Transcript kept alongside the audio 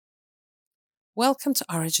Welcome to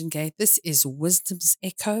Origin Gate. This is Wisdom's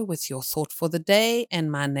Echo with your thought for the day,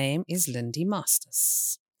 and my name is Lindy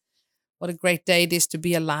Masters. What a great day it is to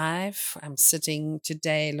be alive. I'm sitting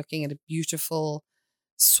today looking at a beautiful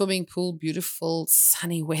swimming pool, beautiful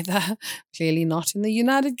sunny weather, clearly not in the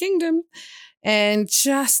United Kingdom, and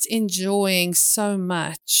just enjoying so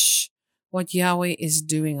much what Yahweh is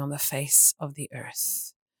doing on the face of the earth.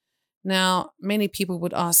 Now, many people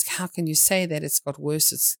would ask, how can you say that? It's got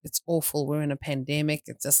worse. It's awful. We're in a pandemic.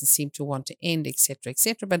 It doesn't seem to want to end, etc.,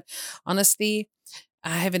 etc. But honestly,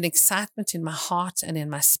 I have an excitement in my heart and in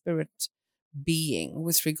my spirit being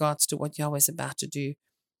with regards to what Yahweh is about to do.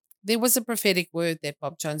 There was a prophetic word that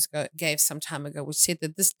Bob Jones gave some time ago, which said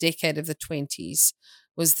that this decade of the 20s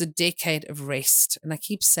was the decade of rest. And I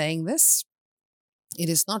keep saying this. It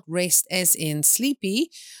is not rest as in sleepy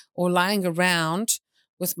or lying around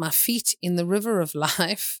with my feet in the river of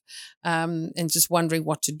life and just wondering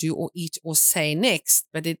what to do or eat or say next.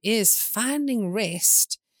 But it is finding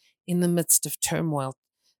rest in the midst of turmoil.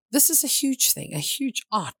 This is a huge thing, a huge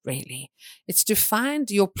art, really. It's to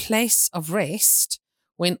find your place of rest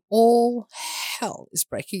when all hell is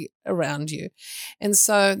breaking around you. And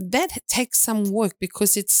so that takes some work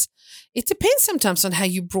because it depends sometimes on how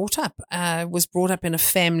you brought up. I was brought up in a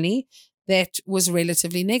family that was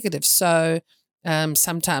relatively negative. So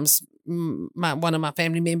sometimes one of my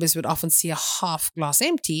family members would often see a half glass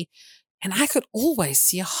empty, and I could always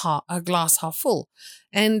see a glass half full.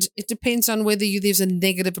 And it depends on whether there's a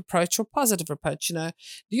negative approach or positive approach. Do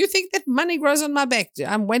you think that money grows on my back?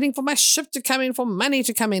 I'm waiting for my ship to come in, for money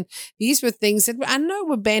to come in. These were things that I know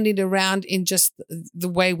were bandied around in just the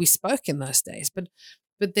way we spoke in those days.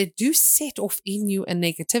 But they do set off in you a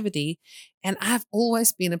negativity. And I've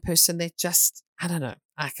always been a person that just, I don't know,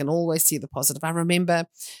 I can always see the positive. I remember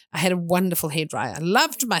I had a wonderful hairdryer. I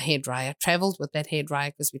loved my hairdryer. I traveled with that hairdryer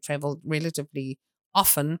because we traveled relatively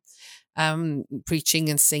often, preaching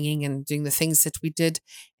and singing and doing the things that we did.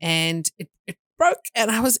 And it broke,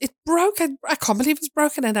 and it broke. I can't believe it's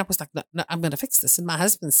broken. And I was like, no, I'm going to fix this. And my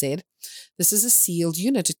husband said, this is a sealed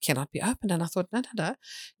unit. It cannot be opened. And I thought, no.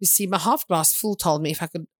 You see, my half glass full told me if I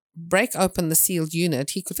could break open the sealed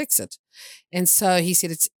unit, he could fix it. And so he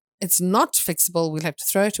said, it's not fixable. We'll have to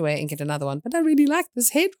throw it away and get another one. But I really like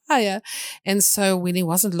this hairdryer. And so when he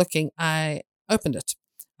wasn't looking, I opened it.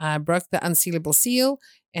 I broke the unsealable seal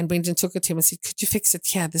and went and took it to him and said, could you fix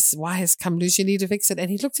it? Yeah, this wire has come loose. You need to fix it.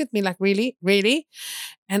 And he looked at me like, really? Really?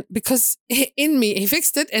 And because in me, he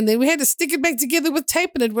fixed it. And then we had to stick it back together with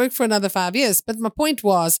tape, and it worked for another 5 years. But my point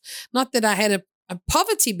was not that I had a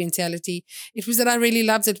poverty mentality. It was that I really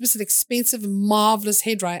loved it. It was an expensive, marvelous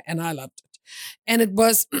hairdryer, and I loved it. And it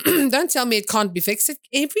was, don't tell me it can't be fixed.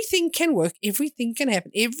 Everything can work. Everything can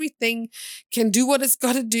happen. Everything can do what it's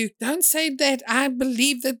got to do. Don't say that. I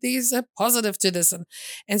believe that there's a positive to this.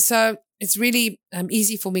 And so it's really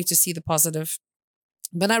easy for me to see the positive.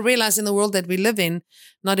 But I realize in the world that we live in,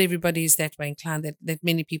 not everybody is that way inclined, that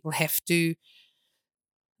many people have to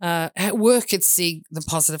work at seeing the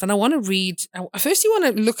positive. And I want to read, first you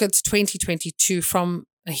want to look at 2022 from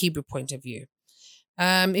a Hebrew point of view.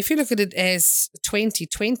 If you look at it as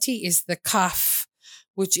 2020 is the kaf,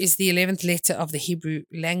 which is the 11th letter of the Hebrew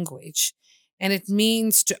language. And it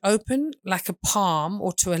means to open like a palm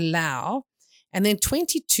or to allow. And then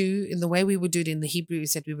 22, in the way we would do it in the Hebrew,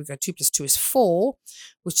 is that we would go 2 + 2 is 4,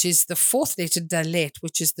 which is the 4th letter dalet,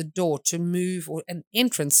 which is the door, to move or an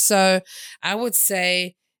entrance. So I would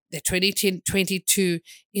say that 2022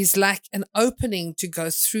 is like an opening to go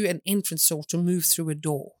through an entrance or to move through a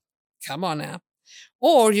door. Come on now.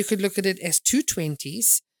 Or you could look at it as 2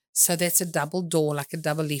 20s. So that's a double door, like a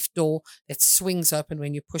double leaf door that swings open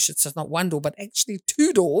when you push it. So it's not one door, but actually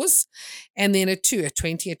 2 doors. And then a 2, a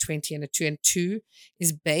 20, and a 2. And 2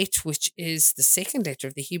 is Beit, which is the 2nd letter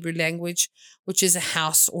of the Hebrew language, which is a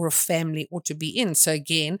house or a family or to be in. So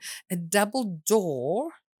again, a double door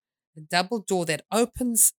that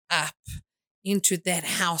opens up into that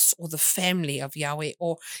house or the family of Yahweh,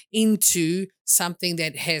 or into something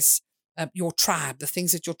that has your tribe, the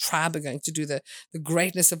things that your tribe are going to do, the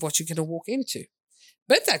greatness of what you're going to walk into.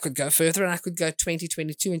 But I could go further, and I could go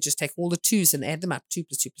 2022 and just take all the 2s and add them up. 2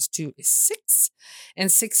 + 2 + 2 is 6.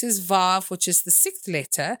 And 6 is Vav, which is the 6th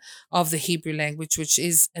letter of the Hebrew language, which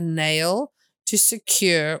is a nail to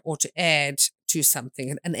secure or to add to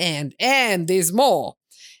something. And there's more.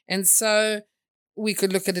 And so we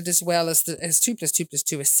could look at it as well as 2 + 2 +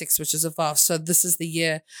 2 is 6, which is a Vav. So this is the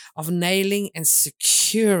year of nailing and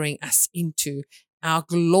securing us into our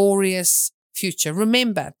glorious future.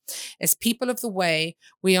 Remember, as people of the way,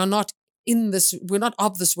 we are not we're not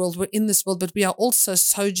of this world, we're in this world, but we are also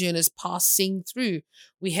sojourners passing through.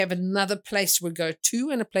 We have another place we go to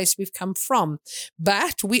and a place we've come from,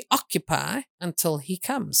 but we occupy until he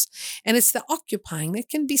comes. And it's the occupying that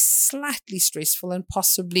can be slightly stressful, and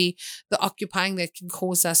possibly the occupying that can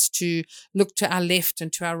cause us to look to our left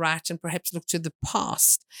and to our right and perhaps look to the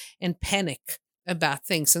past and panic about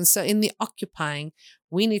things. And so in the occupying,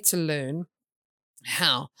 we need to learn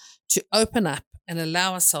how to open up and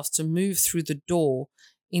allow ourselves to move through the door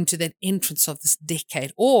into that entrance of this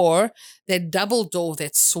decade, or that double door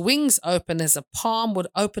that swings open as a palm would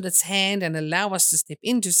open its hand and allow us to step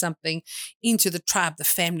into something, into the tribe, the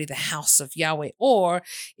family, the house of Yahweh, or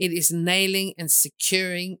it is nailing and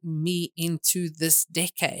securing me into this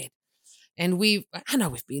decade. And I know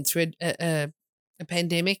we've been through a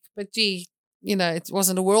pandemic, but gee, it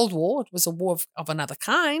wasn't a world war. It was a war of another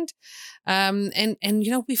kind. And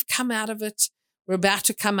we've come out of it. We're about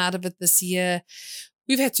to come out of it this year.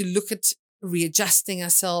 We've had to look at readjusting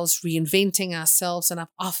ourselves, reinventing ourselves. And I've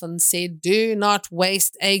often said, do not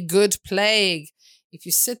waste a good plague. If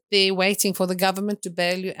you sit there waiting for the government to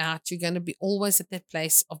bail you out, you're going to be always at that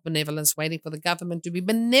place of benevolence, waiting for the government to be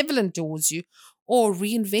benevolent towards you, or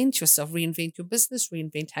reinvent yourself, reinvent your business,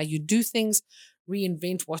 reinvent how you do things,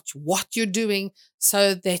 reinvent what you're doing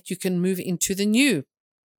so that you can move into the new.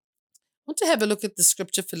 I want to have a look at the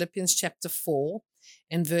scripture, Philippians chapter 4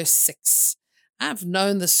 and verse 6. I've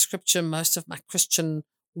known the scripture most of my Christian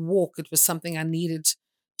walk. It was something I needed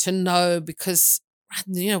to know because,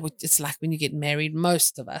 it's like when you get married,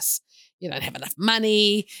 most of us, you don't have enough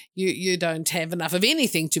money, you don't have enough of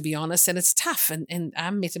anything, to be honest, and it's tough. And I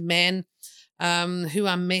met a man who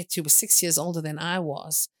was 6 years older than I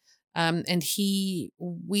was. And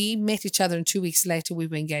we met each other, and 2 weeks later we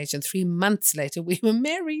were engaged, and 3 months later we were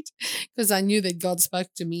married, because I knew that God spoke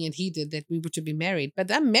to me and he did, that we were to be married. But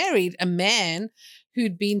I married a man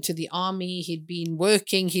who'd been to the army, he'd been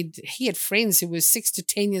working, he had friends who were 6 to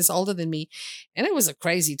 10 years older than me, and it was a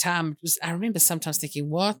crazy time. I remember sometimes thinking,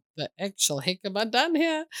 what the actual heck have I done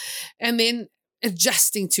here? And then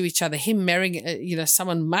adjusting to each other, him marrying,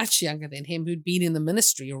 someone much younger than him who'd been in the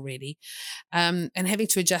ministry already, and having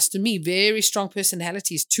to adjust to me, very strong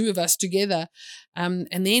personalities, 2 of us together, and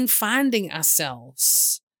then finding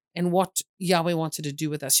ourselves and what Yahweh wanted to do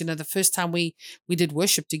with us. The first time we did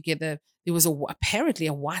worship together, there was apparently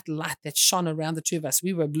a white light that shone around the 2 of us.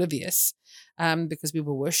 We were oblivious because we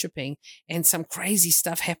were worshiping, and some crazy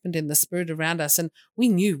stuff happened in the spirit around us. And we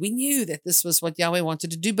knew that this was what Yahweh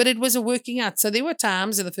wanted to do, but it wasn't working out. So there were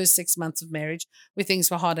times in the first 6 months of marriage where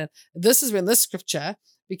things were hard. And this is when this scripture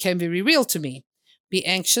became very real to me. Be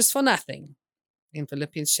anxious for nothing, in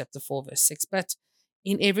Philippians chapter 4, verse 6. But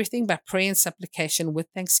in everything, by prayer and supplication with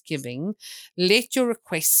thanksgiving, let your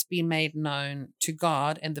requests be made known to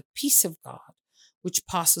God, and the peace of God, which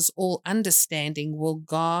passes all understanding, will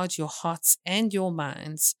guard your hearts and your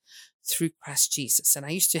minds through Christ Jesus. And I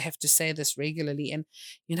used to have to say this regularly. And,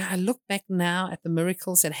 I look back now at the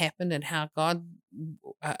miracles that happened and how God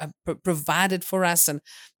provided for us, and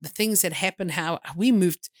the things that happened, how we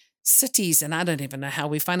moved cities, and I don't even know how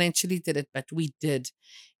we financially did it, but we did,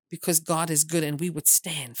 because God is good, and we would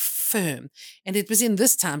stand firm. And it was in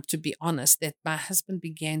this time, to be honest, that my husband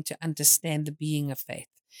began to understand the being of faith,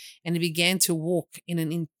 and he began to walk in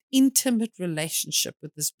an intimate relationship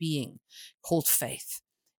with this being called faith.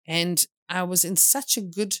 And I was in such a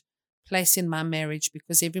good place in my marriage,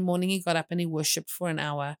 because every morning he got up and he worshiped for an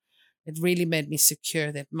hour. It really made me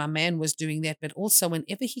secure that my man was doing that. But also,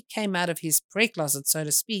 whenever he came out of his prayer closet, so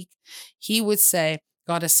to speak, he would say,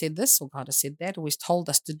 God has said this, or God has said that, or he's told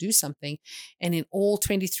us to do something. And in all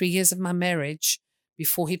 23 years of my marriage,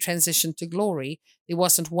 before he transitioned to glory, there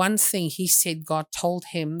wasn't one thing he said God told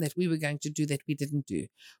him that we were going to do that we didn't do.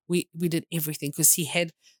 We did everything, because he had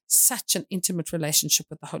such an intimate relationship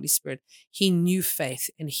with the Holy Spirit. He knew faith,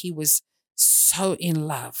 and he was so in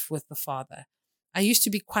love with the Father. I used to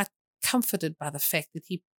be quite comforted by the fact that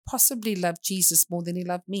he possibly loved Jesus more than he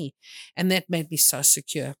loved me, and that made me so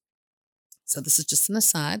secure. So this is just an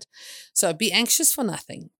aside. So be anxious for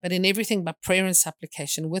nothing, but in everything by prayer and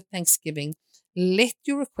supplication with thanksgiving, let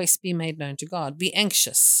your requests be made known to God. Be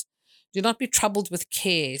anxious. Do not be troubled with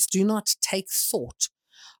cares. Do not take thought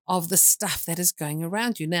of the stuff that is going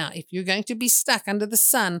around you. Now, if you're going to be stuck under the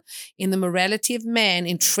sun in the morality of man,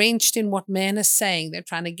 entrenched in what man is saying, they're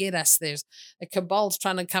trying to get us. There's a cabal's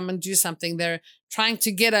trying to come and do something. They're trying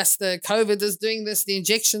to get us. The COVID is doing this. The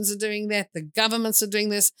injections are doing that. The governments are doing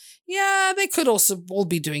this. Yeah, they could also all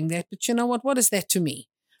be doing that. But you know what? What is that to me?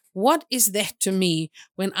 What is that to me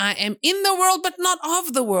when I am in the world but not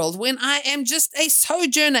of the world? When I am just a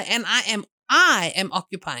sojourner and I am I am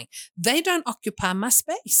occupying. They don't occupy my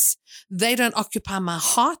space. They don't occupy my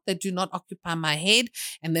heart. They do not occupy my head,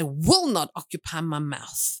 and they will not occupy my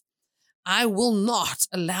mouth. I will not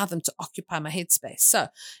allow them to occupy my headspace. So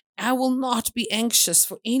I will not be anxious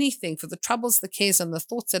for anything, for the troubles, the cares, and the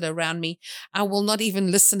thoughts that are around me. I will not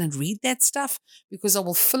even listen and read that stuff, because I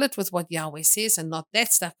will fill it with what Yahweh says and not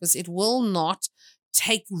that stuff, because it will not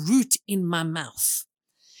take root in my mouth.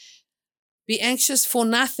 Be anxious for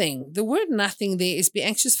nothing. The word nothing there is be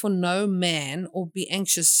anxious for no man, or be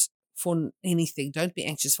anxious for anything. Don't be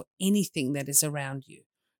anxious for anything that is around you.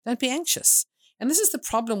 Don't be anxious. And this is the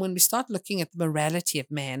problem when we start looking at the morality of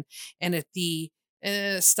man and at the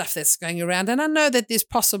stuff that's going around. And I know that there's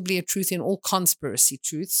possibly a truth in all conspiracy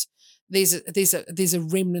truths. There's a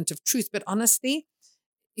remnant of truth. But honestly,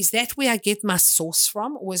 is that where I get my source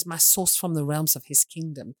from, or is my source from the realms of his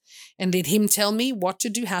kingdom? And let him tell me what to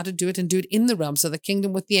do, how to do it, and do it in the realms of the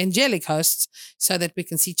kingdom with the angelic hosts, so that we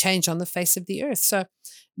can see change on the face of the earth. So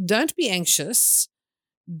don't be anxious.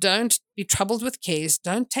 Don't be troubled with cares.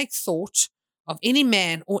 Don't take thought of any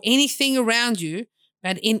man or anything around you,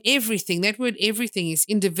 but in everything. That word everything is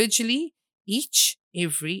individually, each,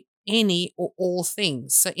 every, any, or all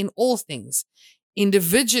things. So in all things,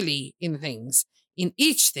 individually in things, in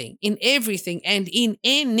each thing, in everything, and in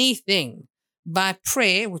anything, by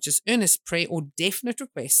prayer, which is earnest prayer or definite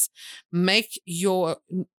requests, make your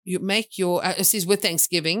it says with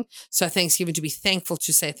thanksgiving. So thanksgiving, to be thankful,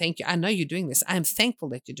 to say thank you. I know you're doing this. I am thankful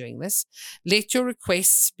that you're doing this. Let your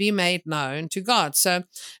requests be made known to God. So,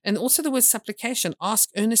 and also the word supplication, ask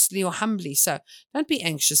earnestly or humbly. So don't be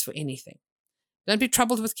anxious for anything. Don't be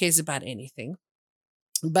troubled with cares about anything,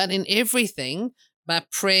 but in everything, by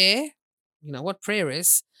prayer. You know what prayer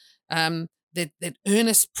is? That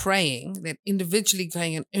earnest praying, that individually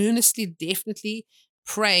going and earnestly, definitely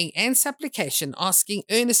praying, and supplication, asking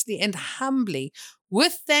earnestly and humbly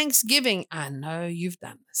with thanksgiving. I know you've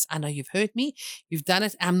done this. I know you've heard me. You've done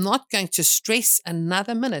it. I'm not going to stress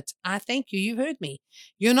another minute. I thank you. You've heard me.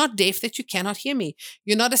 You're not deaf that you cannot hear me.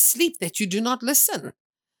 You're not asleep that you do not listen.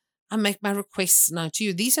 I make my requests known to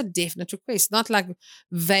you. These are definite requests, not like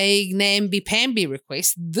vague namby-pamby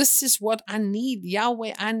requests. This is what I need,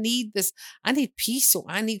 Yahweh. I need this. I need peace, or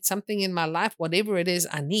I need something in my life, whatever it is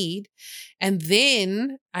I need. And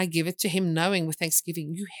then I give it to him, knowing with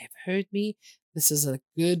thanksgiving, you have heard me. This is a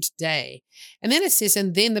good day. And then it says,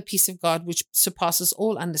 and then the peace of God, which surpasses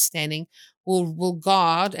all understanding, will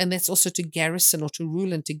guard, and that's also to garrison, or to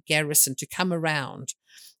rule and to garrison, to come around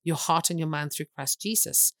your heart and your mind through Christ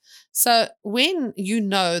Jesus. So when you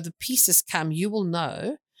know the peace has come, you will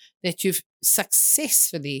know that you've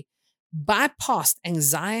successfully bypassed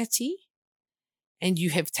anxiety, and you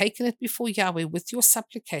have taken it before Yahweh with your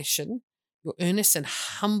supplication, your earnest and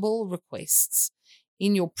humble requests,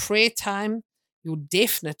 in your prayer time, your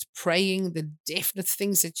definite praying, the definite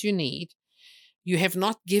things that you need. You have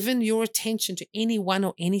not given your attention to anyone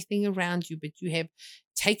or anything around you, but you have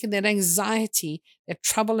taken that anxiety, that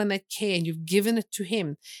trouble, and that care, and you've given it to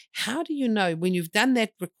him. How do you know when you've done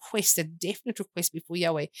that request, a definite request before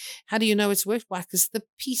Yahweh? How do you know it's worthwhile? Because the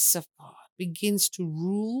peace of God begins to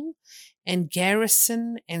rule and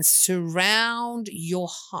garrison and surround your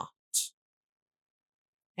heart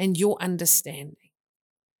and your understanding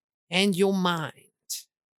and your mind.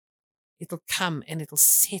 It'll come and it'll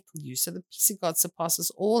settle you. So the peace of God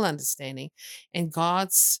surpasses all understanding and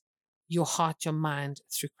guards your heart, your mind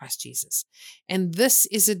through Christ Jesus. And this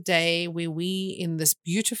is a day where we, in this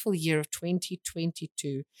beautiful year of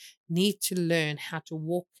 2022, need to learn how to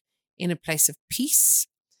walk in a place of peace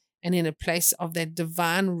and in a place of that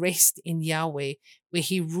divine rest in Yahweh, where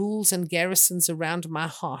he rules and garrisons around my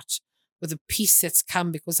heart with a peace that's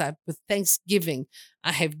come because with thanksgiving,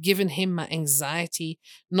 I have given him my anxiety,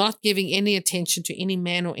 not giving any attention to any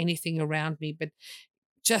man or anything around me, but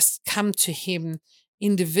just come to him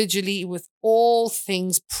individually with all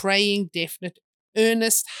things, praying definite,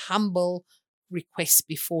 earnest, humble requests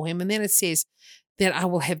before him. And then it says that I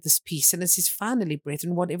will have this peace. And it says, finally,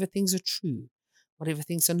 brethren, whatever things are true, whatever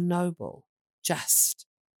things are noble, just,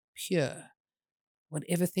 pure,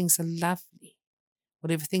 whatever things are lovely,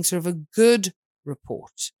 whatever things are of a good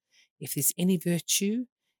report, if there's any virtue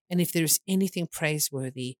and if there is anything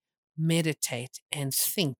praiseworthy, meditate and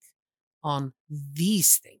think on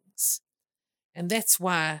these things. And that's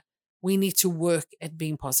why we need to work at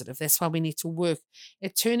being positive. That's why we need to work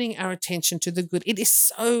at turning our attention to the good. It is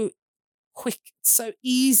so quick, it's so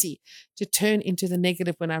easy to turn into the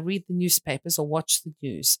negative when I read the newspapers or watch the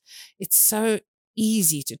news. It's so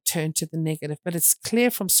easy to turn to the negative, but it's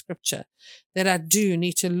clear from scripture that I do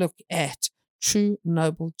need to look at true,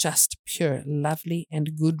 noble, just, pure, lovely,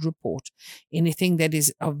 and good report. Anything that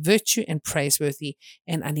is of virtue and praiseworthy.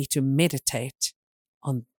 And I need to meditate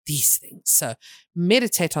on these things. So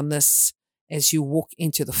meditate on this as you walk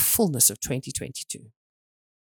into the fullness of 2022.